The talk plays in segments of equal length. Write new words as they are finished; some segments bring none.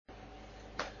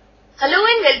Hello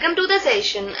and welcome to the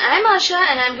session. I am Asha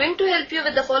and I am going to help you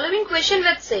with the following question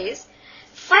which says,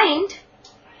 find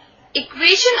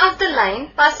equation of the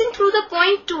line passing through the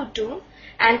point 22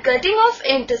 and cutting off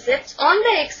intercepts on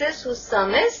the axis whose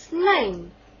sum is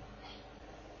 9.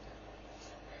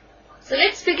 So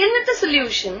let's begin with the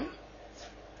solution.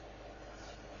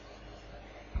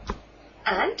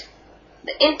 And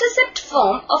the intercept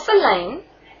form of a line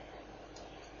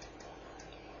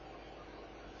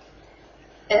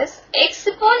is x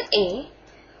upon a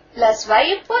plus y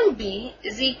upon b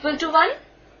is equal to 1.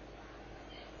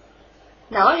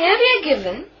 Now here we are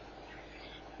given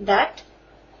that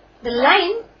the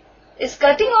line is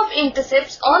cutting off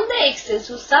intercepts on the axis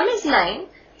whose sum is 9.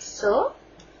 So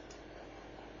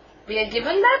we are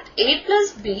given that a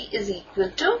plus b is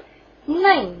equal to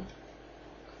 9.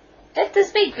 Let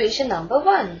this be equation number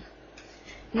 1.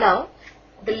 Now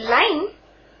the line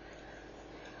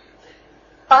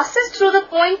passes through the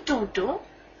point 22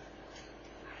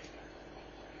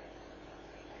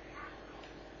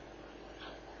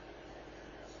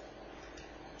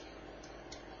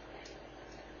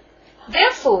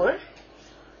 Therefore,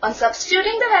 on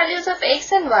substituting the values of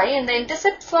x and y in the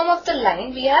intercept form of the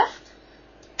line, we have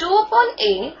 2 upon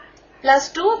a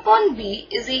plus 2 upon b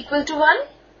is equal to 1,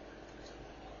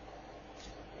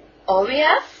 or we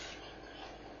have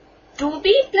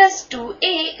 2b plus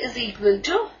 2a is equal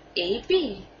to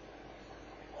AB.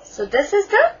 So this is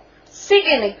the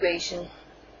second equation.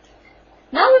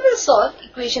 Now we will solve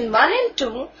equation 1 and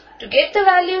 2 to get the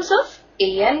values of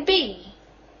A and B.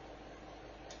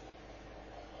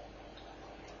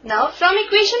 Now from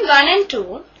equation 1 and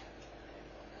 2,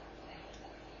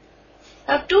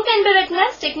 now 2 can be written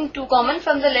as taking 2 common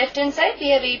from the left hand side. We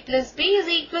have a plus b is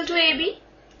equal to AB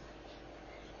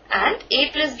and a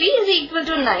plus b is equal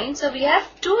to 9. So we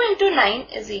have 2 into 9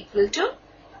 is equal to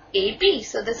AB.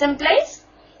 So this implies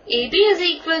AB is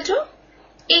equal to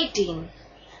 18.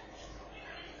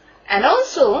 And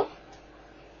also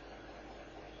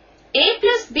A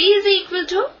plus B is equal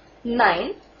to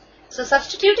 9. So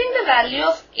substituting the value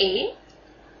of A,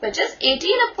 which is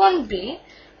 18 upon B,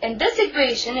 in this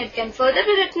equation it can further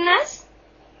be written as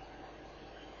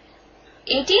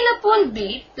 18 upon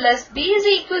B plus B is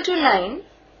equal to 9,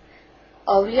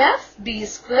 or we have B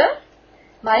square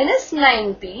minus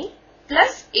 9B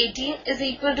plus 18 is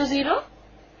equal to 0.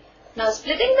 Now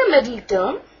splitting the middle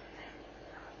term,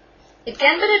 it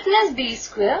can be written as b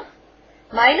square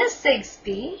minus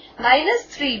 6b minus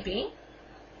 3b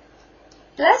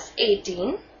plus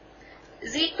 18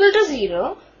 is equal to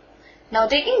 0. Now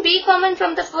taking b common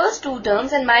from the first two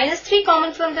terms and minus 3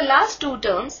 common from the last two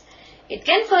terms, it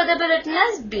can further be written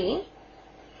as b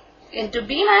into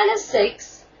b minus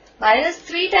 6 minus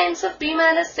 3 times of b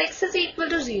minus 6 is equal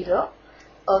to 0.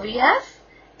 Or we have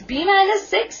b minus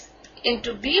 6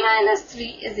 into b minus 3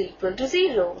 is equal to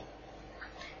 0.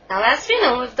 Now as we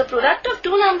know, if the product of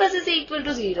two numbers is equal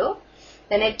to 0,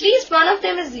 then at least one of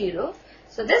them is 0.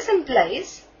 So this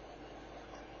implies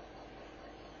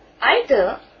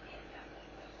either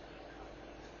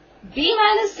b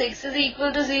minus 6 is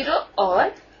equal to 0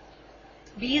 or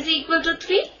b is equal to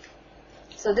 3.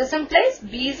 So this implies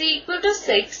b is equal to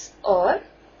 6 or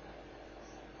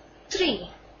 3.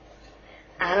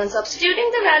 And on substituting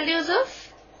the values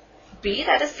of b,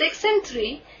 that is 6 and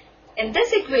 3, in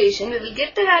this equation we will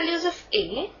get the values of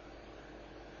A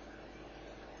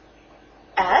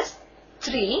as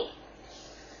 3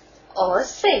 or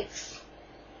 6.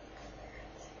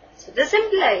 So this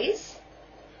implies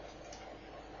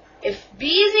if b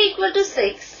is equal to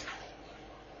 6,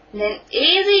 then A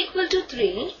is equal to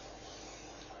 3,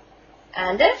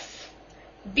 and if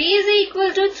b is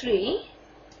equal to 3,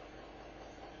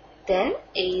 then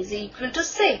A is equal to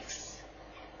 6.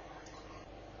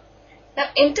 Now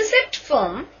intercept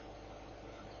form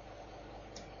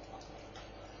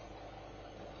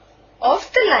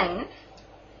of the line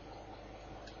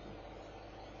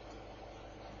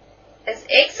is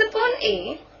x upon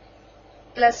a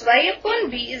plus y upon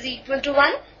b is equal to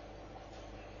 1.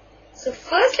 So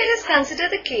first let us consider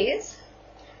the case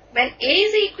when a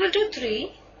is equal to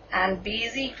 3 and b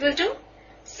is equal to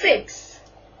 6.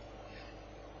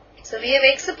 So we have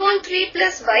x upon 3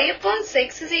 plus y upon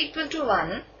 6 is equal to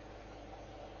 1.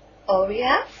 Or we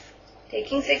have,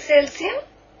 taking 6 LCM,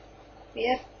 we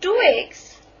have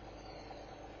 2x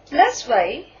plus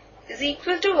y is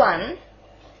equal to 1,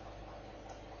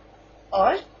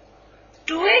 or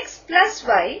 2x plus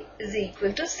y is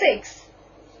equal to 6.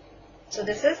 So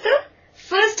this is the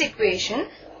first equation.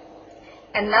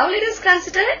 And now let us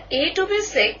consider a to be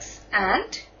 6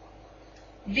 and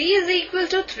b is equal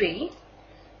to 3.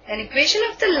 An equation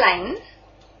of the line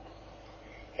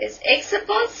is x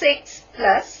upon 6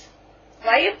 plus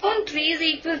y upon 3 is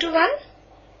equal to 1.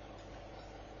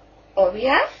 Or we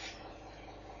have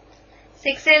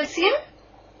 6 LCM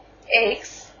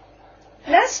x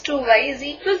plus 2y is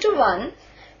equal to 1.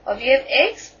 Or we have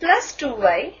x plus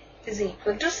 2y is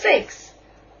equal to 6.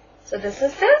 So this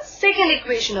is the second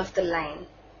equation of the line.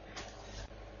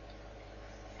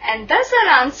 And thus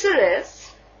our answer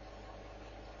is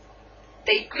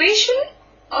the equation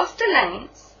of the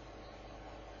lines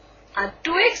are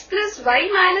 2x plus y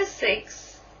minus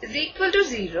 6 is equal to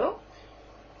 0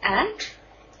 and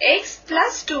x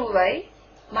plus 2y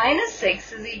minus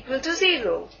 6 is equal to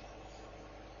 0.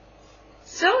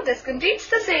 So this completes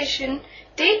the session.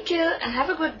 Take care and have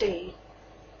a good day.